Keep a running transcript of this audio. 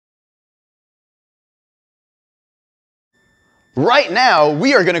Right now,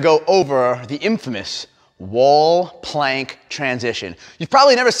 we are gonna go over the infamous wall plank transition. You've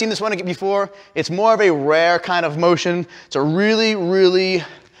probably never seen this one before. It's more of a rare kind of motion. It's a really, really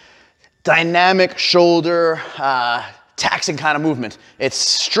dynamic shoulder taxing kind of movement. It's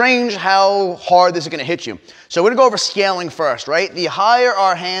strange how hard this is gonna hit you. So we're gonna go over scaling first, right? The higher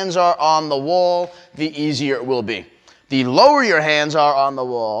our hands are on the wall, the easier it will be. The lower your hands are on the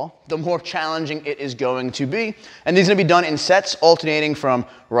wall, the more challenging it is going to be. And these are gonna be done in sets alternating from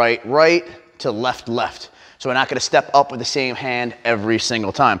right, right to left, left. So we're not gonna step up with the same hand every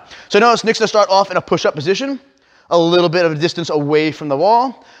single time. So notice Nick's gonna start off in a push-up position, a little bit of a distance away from the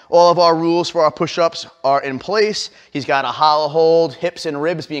wall. All of our rules for our push-ups are in place. He's got a hollow hold, hips and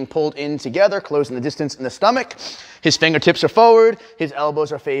ribs being pulled in together, closing the distance in the stomach. His fingertips are forward, his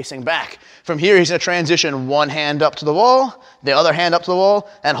elbows are facing back. From here, he's gonna transition one hand up to the wall, the other hand up to the wall,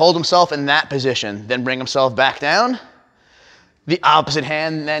 and hold himself in that position. Then bring himself back down. The opposite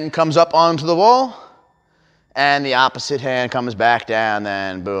hand then comes up onto the wall, and the opposite hand comes back down,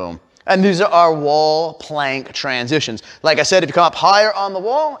 then boom. And these are our wall plank transitions. Like I said, if you come up higher on the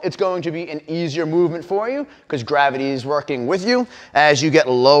wall, it's going to be an easier movement for you because gravity is working with you. As you get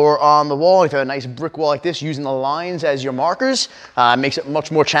lower on the wall, if you have a nice brick wall like this, using the lines as your markers, makes it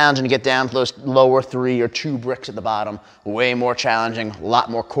much more challenging to get down to those lower 3 or 2 bricks at the bottom. Way more challenging, a lot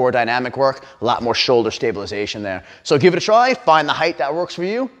more core dynamic work, a lot more shoulder stabilization there. So give it a try, find the height that works for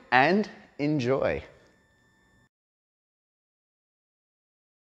you, and enjoy.